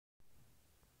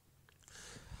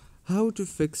how to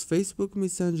fix Facebook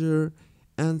Messenger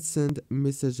and send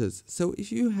messages. So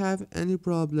if you have any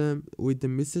problem with the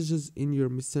messages in your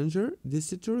messenger, this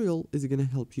tutorial is gonna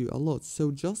help you a lot.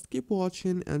 So just keep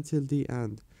watching until the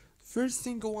end. First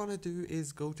thing you wanna do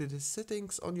is go to the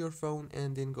settings on your phone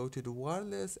and then go to the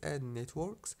wireless and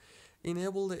networks,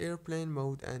 enable the airplane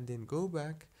mode and then go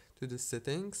back to the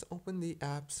settings, open the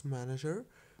apps manager.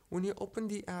 When you open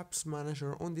the apps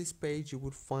manager on this page, you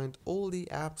will find all the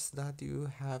apps that you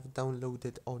have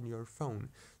downloaded on your phone.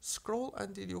 Scroll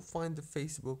until you find the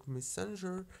Facebook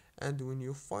Messenger, and when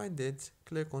you find it,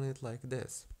 click on it like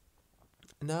this.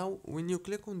 Now, when you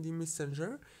click on the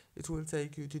messenger, it will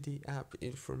take you to the app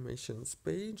informations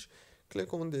page.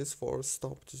 Click on this for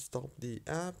stop to stop the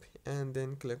app and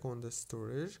then click on the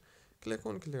storage. Click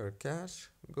on clear cache,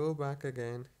 go back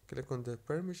again, click on the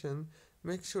permission,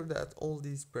 make sure that all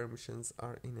these permissions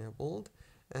are enabled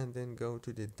and then go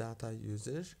to the data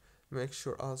usage. Make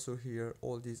sure also here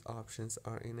all these options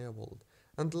are enabled.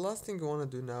 And the last thing you want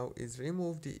to do now is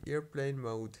remove the airplane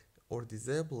mode or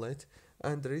disable it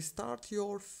and restart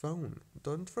your phone.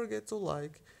 Don't forget to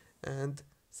like and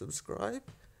subscribe,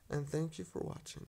 and thank you for watching.